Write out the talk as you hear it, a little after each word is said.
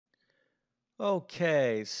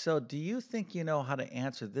Okay, so do you think you know how to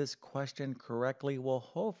answer this question correctly? Well,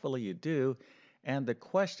 hopefully you do. And the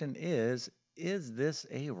question is this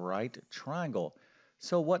a right triangle?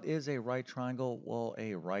 So what is a right triangle? Well,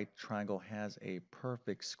 a right triangle has a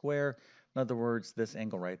perfect square. In other words, this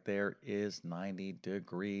angle right there is 90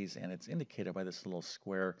 degrees, and it's indicated by this little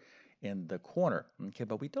square in the corner. Okay,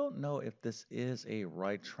 but we don't know if this is a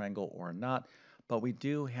right triangle or not, but we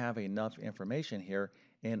do have enough information here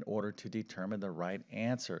in order to determine the right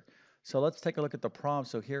answer. So let's take a look at the problem.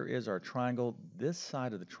 So here is our triangle. This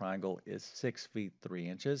side of the triangle is 6 feet 3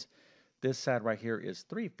 inches. This side right here is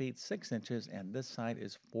 3 feet 6 inches, and this side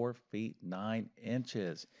is 4 feet 9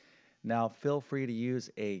 inches. Now feel free to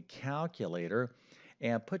use a calculator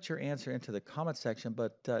and put your answer into the comment section,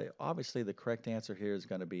 but obviously the correct answer here is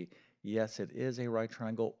going to be yes, it is a right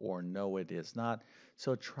triangle, or no, it is not.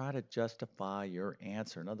 So try to justify your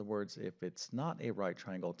answer. In other words, if it's not a right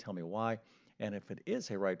triangle, tell me why. And if it is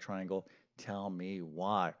a right triangle, tell me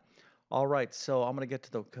why. All right, so I'm going to get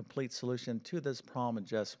to the complete solution to this problem in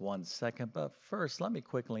just 1 second. But first, let me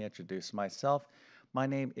quickly introduce myself. My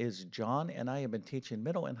name is John, and I have been teaching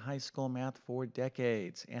middle and high school math for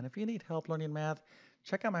decades. And if you need help learning math,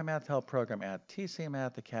 check out my math help program at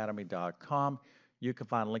tcmathacademy.com. You can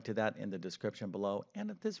find a link to that in the description below.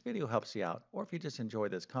 And if this video helps you out, or if you just enjoy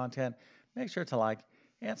this content, make sure to like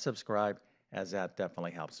and subscribe, as that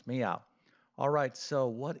definitely helps me out. All right, so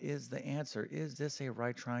what is the answer? Is this a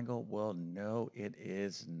right triangle? Well, no, it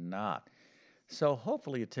is not. So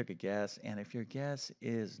hopefully you took a guess, and if your guess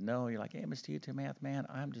is no, you're like, hey, Mr. YouTube Math Man,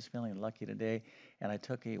 I'm just feeling lucky today, and I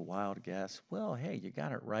took a wild guess. Well, hey, you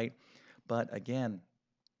got it right. But again,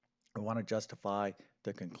 I want to justify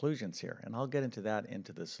the conclusions here, and I'll get into that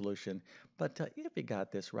into the solution. But if you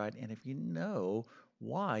got this right, and if you know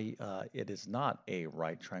why it is not a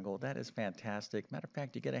right triangle, that is fantastic. Matter of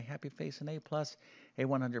fact, you get a happy face, an A plus, a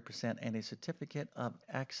 100%, and a certificate of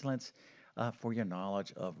excellence for your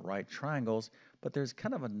knowledge of right triangles. But there's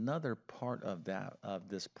kind of another part of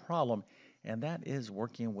this problem, and that is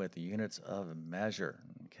working with units of measure.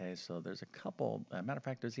 Okay, so there's a couple. Matter of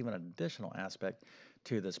fact, there's even an additional aspect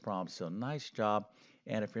to this problem. So nice job.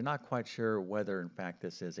 And if you're not quite sure whether in fact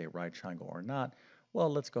this is a right triangle or not, well,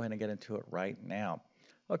 let's go ahead and get into it right now.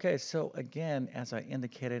 Okay, so again, as I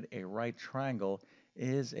indicated, a right triangle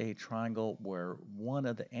is a triangle where one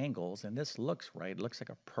of the angles, and this looks right, it looks like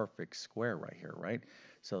a perfect square right here, right?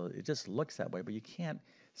 So it just looks that way, but you can't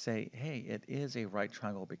say, hey, it is a right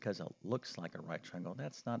triangle because it looks like a right triangle.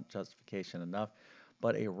 That's not justification enough.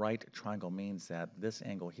 But a right triangle means that this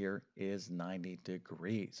angle here is 90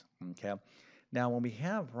 degrees, okay? Now, when we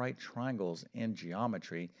have right triangles in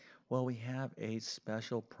geometry, well, we have a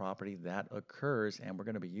special property that occurs, and we're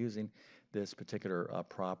going to be using this particular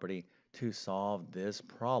property to solve this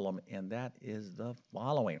problem, and that is the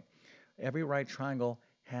following. Every right triangle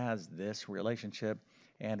has this relationship,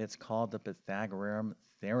 and it's called the Pythagorean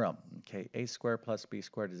theorem. Okay, a squared plus b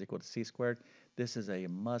squared is equal to c squared. This is a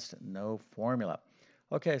must-know formula.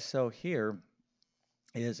 Okay, so here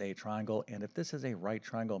is a triangle, and if this is a right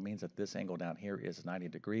triangle, it means that this angle down here is 90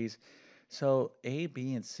 degrees. So A,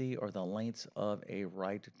 B, and C are the lengths of a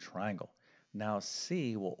right triangle. Now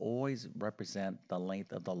C will always represent the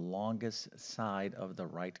length of the longest side of the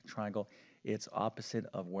right triangle. It's opposite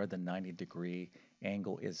of where the 90-degree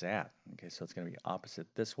angle is at. Okay, so it's going to be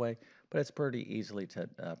opposite this way, but it's pretty easy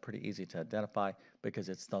to identify because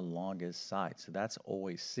it's the longest side. So that's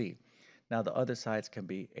always C. Now the other sides can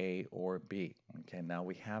be A or B. Okay, now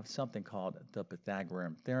we have something called the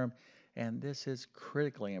Pythagorean theorem, and this is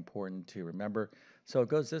critically important to remember. So it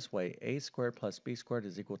goes this way: a squared plus b squared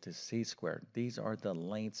is equal to c squared. These are the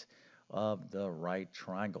lengths of the right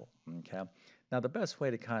triangle. Okay. Now the best way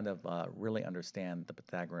to kind of really understand the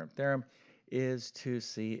Pythagorean theorem is to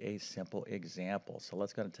see a simple example. So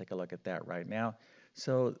let's go and take a look at that right now.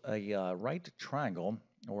 So a right triangle,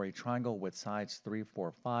 or a triangle with sides 3,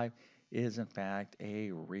 4, 5, is in fact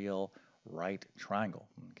a real right triangle.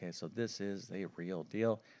 Okay, so this is a real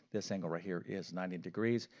deal. This angle right here is 90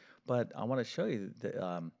 degrees, but I want to show you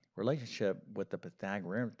the relationship with the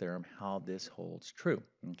Pythagorean theorem, how this holds true.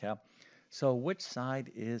 Okay, so which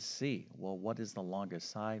side is C? Well, what is the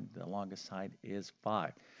longest side? The longest side is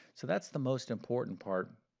 5. So that's the most important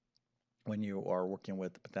part when you are working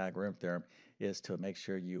with the Pythagorean theorem, is to make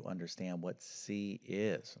sure you understand what C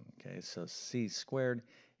is. Okay, so C squared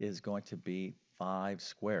is going to be 5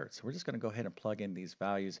 squared. So we're just going to go ahead and plug in these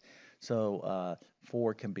values. So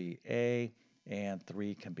 4 can be A and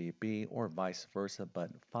 3 can be B, or vice versa, but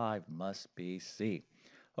 5 must be C.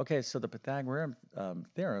 Okay, so the Pythagorean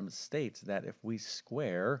theorem states that if we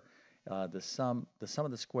square the sum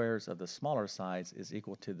of the squares of the smaller sides is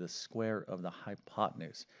equal to the square of the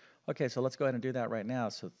hypotenuse. Okay, so let's go ahead and do that right now.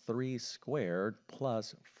 So 3 squared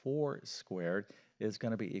plus 4 squared is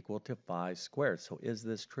going to be equal to 5 squared. So is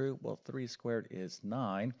this true? Well, 3 squared is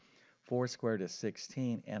 9, 4 squared is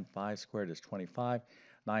 16, and 5 squared is 25.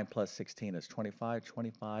 9 plus 16 is 25.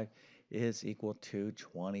 25 is equal to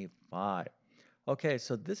 25. Okay,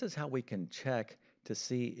 so this is how we can check to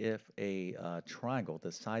see if a triangle,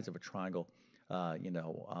 the sides of a triangle,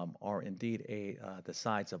 are indeed the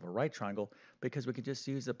sides of a right triangle, because we can just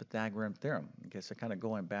use the Pythagorean theorem. Okay, so kind of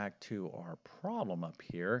going back to our problem up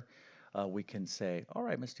here, we can say, all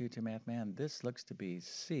right, Mr. YouTube Math Man, this looks to be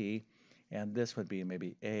C, and this would be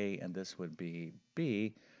maybe A, and this would be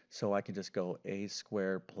B. So I can just go A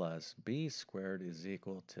squared plus B squared is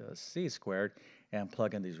equal to C squared, and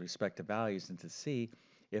plug in these respective values into C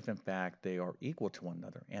if in fact they are equal to one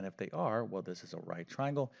another. And if they are, well, this is a right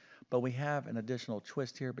triangle. But we have an additional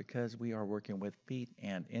twist here because we are working with feet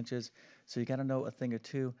and inches. So you got to know a thing or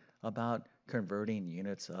two about converting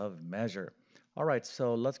units of measure. All right,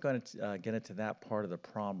 so let's go ahead and get into that part of the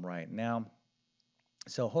problem right now.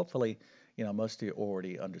 So hopefully, most of you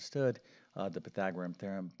already understood the Pythagorean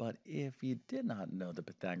theorem, but if you did not know the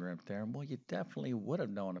Pythagorean theorem, well, you definitely would have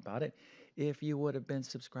known about it if you would have been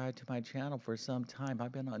subscribed to my channel for some time.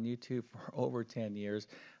 I've been on YouTube for over 10 years.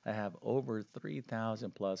 I have over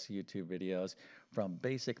 3,000 plus YouTube videos from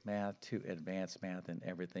basic math to advanced math and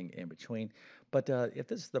everything in between. But if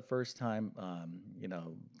this is the first time,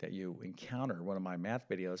 that you encounter one of my math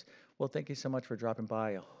videos, well, thank you so much for dropping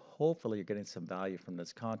by. Hopefully you're getting some value from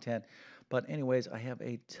this content. But anyways, I have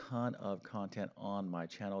a ton of content on my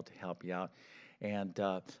channel to help you out. And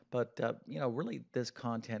really this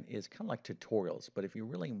content is kind of like tutorials. But if you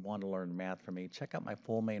really want to learn math from me, check out my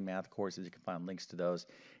full main math courses. You can find links to those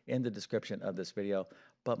in the description of this video.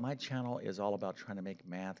 But my channel is all about trying to make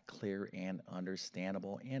math clear and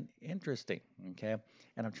understandable and interesting, okay?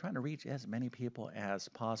 And I'm trying to reach as many people as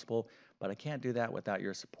possible, but I can't do that without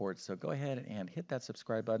your support. So go ahead and hit that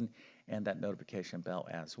subscribe button and that notification bell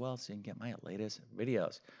as well so you can get my latest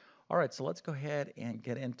videos. All right, so let's go ahead and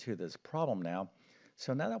get into this problem now.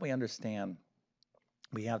 So now that we understand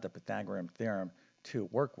we have the Pythagorean theorem to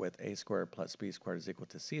work with, a squared plus b squared is equal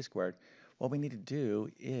to c squared, what we need to do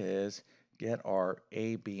is get our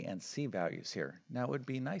a, b, and c values here. Now it would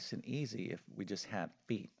be nice and easy if we just had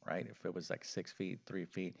feet, right? If it was like 6 feet, 3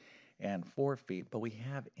 feet, and 4 feet, but we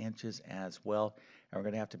have inches as well, and we're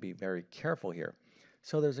going to have to be very careful here.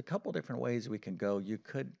 So there's a couple different ways we can go. You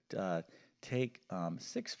could take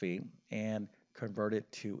 6 feet and convert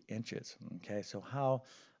it to inches. Okay, so how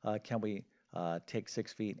can we take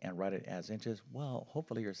 6 feet and write it as inches? Well,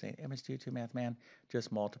 hopefully you're saying, MS22 Math Man,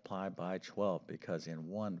 just multiply by 12, because in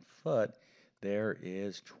 1 foot there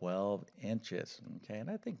is 12 inches. Okay,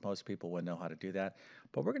 and I think most people would know how to do that,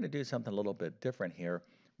 but we're going to do something a little bit different here.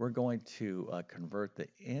 We're going to convert the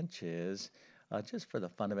inches, just for the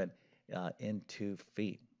fun of it, into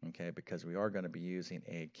feet, okay, because we are going to be using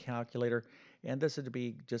a calculator, and this would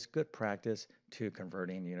be just good practice to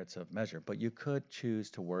converting units of measure. But you could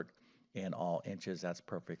choose to work in all inches. That's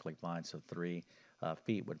perfectly fine. So 3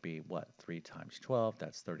 feet would be what? 3 times 12.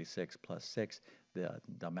 That's 36 plus 6. The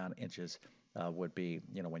amount of inches would be,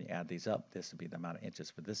 when you add these up, this would be the amount of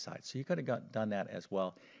inches for this side. So you could have done that as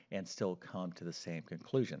well and still come to the same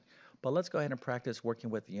conclusion. But let's go ahead and practice working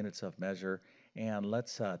with the units of measure, and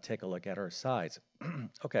let's take a look at our sides.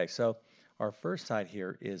 Okay, so our first side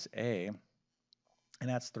here is A, and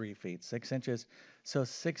that's 3 feet 6 inches. So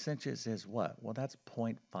 6 inches is what? Well, that's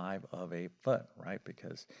 0.5 of a foot, right?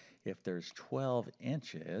 Because if there's 12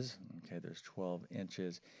 inches, okay, there's 12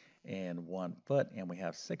 inches in 1 foot, and we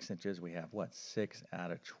have 6 inches, we have what? 6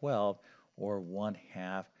 out of 12, or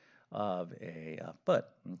 1/2 of a foot,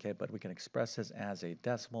 okay? But we can express this as a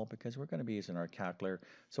decimal because we're going to be using our calculator.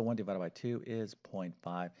 So 1 divided by 2 is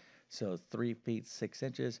 0.5. So 3 feet 6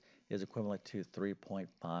 inches is equivalent to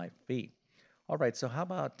 3.5 feet. All right, so how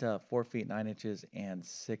about 4 feet 9 inches and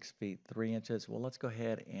 6 feet 3 inches? Well, let's go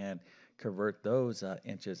ahead and convert those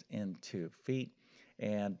inches into feet.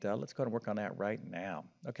 And let's go ahead and work on that right now.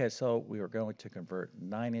 Okay, so we are going to convert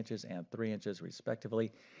 9 inches and 3 inches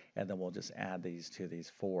respectively, and then we'll just add these to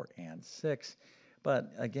these 4 and 6.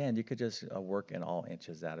 But again, you could just work in all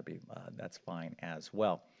inches. That's fine as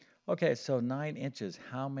well. Okay, so 9 inches.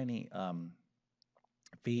 How many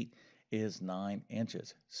feet is 9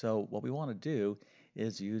 inches? So what we want to do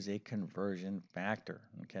is use a conversion factor.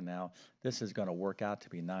 Okay, now this is going to work out to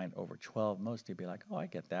be 9 over 12. Most of you be like, oh, I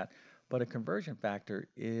get that. But a conversion factor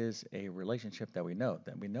is a relationship that we know.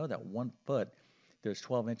 That 1 foot there's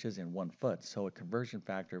 12 inches in 1 foot. So a conversion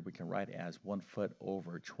factor we can write as 1 foot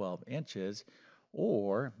over 12 inches.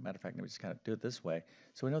 Or, matter of fact, let me just kind of do it this way.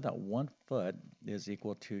 So we know that 1 foot is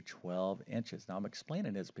equal to 12 inches. Now I'm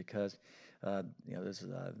explaining this because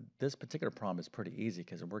this particular problem is pretty easy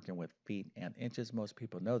because I'm working with feet and inches. Most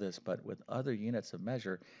people know this, but with other units of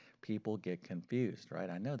measure, people get confused, right?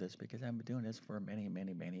 I know this because I've been doing this for many,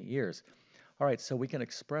 many, many years. All right, so we can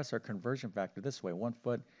express our conversion factor this way. 1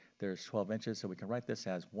 foot, there's 12 inches, so we can write this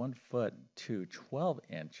as 1 foot to 12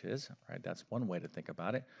 inches, right? That's one way to think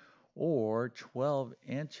about it. Or 12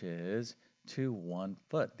 inches to 1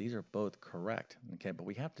 foot. These are both correct, okay? But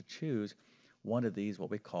we have to choose one of these,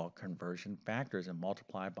 what we call conversion factors, and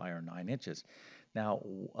multiply by our 9 inches. Now,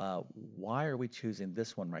 why are we choosing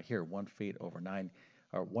this one right here, 1 feet over 9,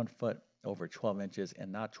 or 1 foot over 12 inches,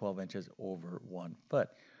 and not 12 inches over 1 foot?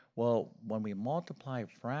 Well, when we multiply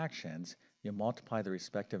fractions, you multiply the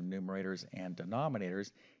respective numerators and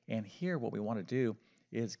denominators, and here what we want to do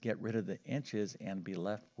is get rid of the inches and be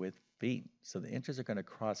left with feet. So the inches are going to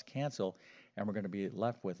cross cancel, and we're going to be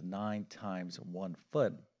left with 9 times 1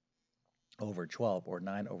 foot over 12, or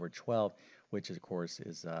 9 over 12, which of course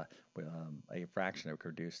is a fraction that we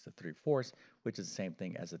reduce to 3/4, which is the same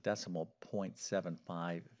thing as a decimal,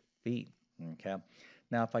 0.75 feet. Okay.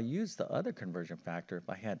 Now, if I use the other conversion factor, if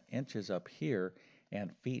I had inches up here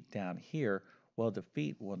and feet down here, well, the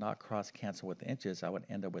feet will not cross cancel with inches. I would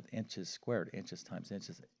end up with inches squared, inches times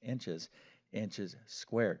inches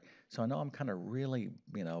squared. So I know I'm kind of really,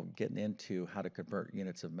 getting into how to convert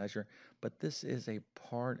units of measure, but this is a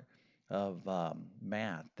part of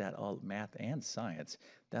math and science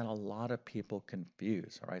that a lot of people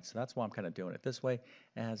confuse. All right, so that's why I'm kind of doing it this way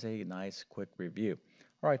as a nice quick review.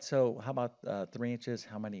 All right, so how about 3 inches?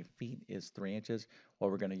 How many feet is 3 inches?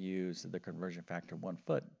 Well, we're going to use the conversion factor 1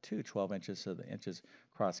 foot to 12 inches, so the inches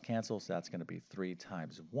cross cancel, so that's going to be 3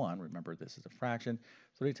 times 1. Remember, this is a fraction.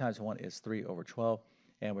 3 times 1 is 3 over 12,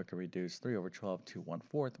 and we can reduce 3 over 12 to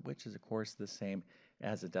 1/4, which is, of course, the same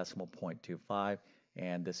as a decimal 0.25,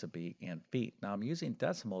 and this will be in feet. Now, I'm using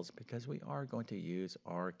decimals because we are going to use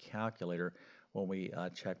our calculator when we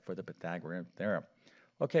check for the Pythagorean theorem.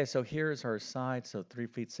 Okay, so here's our side. So 3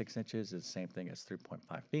 feet 6 inches is the same thing as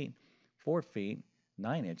 3.5 feet. 4 feet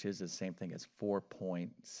 9 inches is the same thing as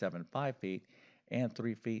 4.75 feet. And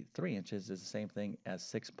 3 feet 3 inches is the same thing as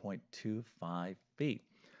 6.25 feet.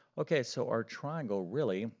 Okay, so our triangle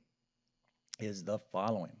really is the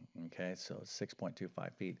following. Okay, so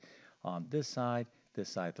 6.25 feet on this side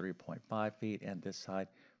 3.5 feet, and this side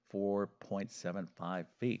 4.75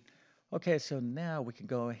 feet. Okay, so now we can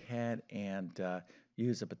go ahead and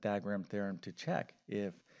use the Pythagorean theorem to check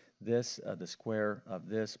if this, the square of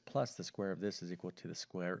this plus the square of this is equal to the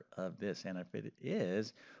square of this. And if it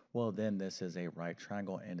is, well, then this is a right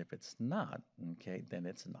triangle. And if it's not, okay, then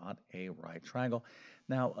it's not a right triangle.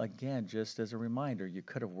 Now, again, just as a reminder, you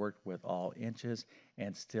could have worked with all inches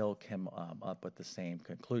and still came up with the same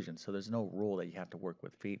conclusion. So there's no rule that you have to work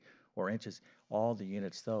with feet or inches. All the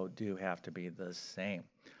units, though, do have to be the same.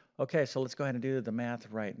 Okay, so let's go ahead and do the math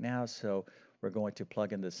right now. So we're going to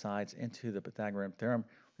plug in the sides into the Pythagorean theorem.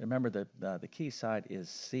 Remember that the key side is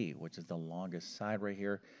C, which is the longest side right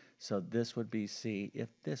here. So this would be C if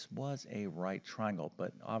this was a right triangle,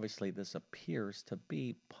 but obviously this appears to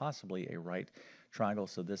be possibly a right triangle,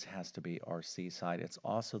 so this has to be our C side. It's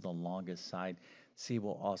also the longest side. C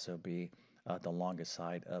will also be the longest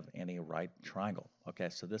side of any right triangle. Okay,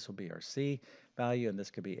 so this will be our C value, and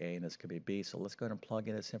this could be A, and this could be B. So let's go ahead and plug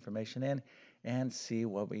in this information in and see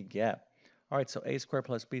what we get. All right, so A squared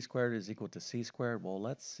plus B squared is equal to C squared. Well,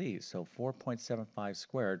 let's see. So 4.75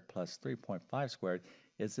 squared plus 3.5 squared,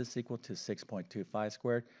 is this equal to 6.25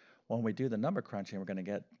 squared? When we do the number crunching, we're going to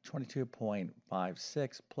get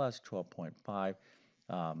 22.56 plus 12.5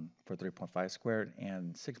 for 3.5 squared,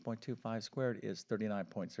 and 6.25 squared is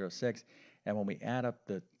 39.06. And when we add up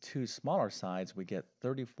the two smaller sides, we get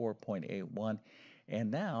 34.81.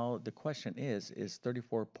 And now the question is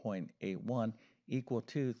 34.81 equal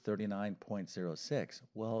to 39.06?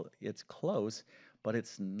 Well, it's close, but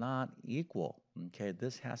it's not equal. Okay,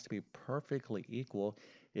 this has to be perfectly equal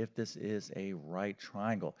if this is a right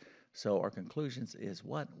triangle. So our conclusions is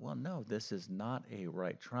what? Well, no, this is not a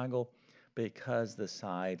right triangle because the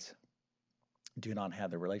sides do not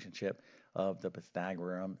have the relationship of the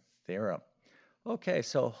Pythagorean theorem. Okay,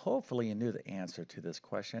 so hopefully you knew the answer to this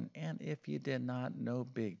question, and if you did not, no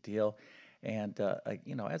big deal. And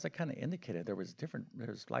as I kind of indicated,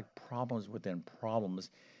 there's like problems within problems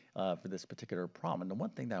for this particular problem. And the one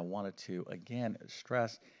thing that I wanted to again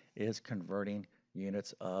stress is converting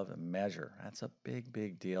units of measure. That's a big,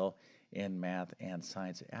 big deal in math and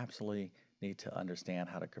science. It absolutely need to understand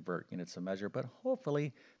how to convert units of measure. But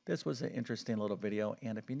hopefully, this was an interesting little video.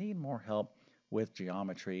 And if you need more help with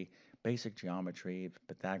geometry, basic geometry,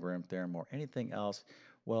 Pythagorean theorem, or anything else,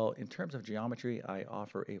 well, in terms of geometry, I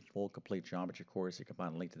offer a full complete geometry course. You can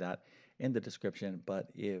find a link to that in the description. But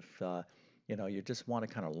if you just want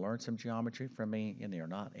to kind of learn some geometry from me and you're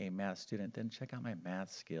not a math student, then check out my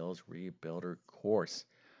Math Skills Rebuilder course.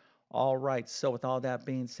 All right, so with all that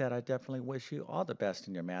being said, I definitely wish you all the best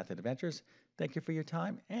in your math adventures. Thank you for your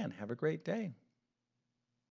time and have a great day.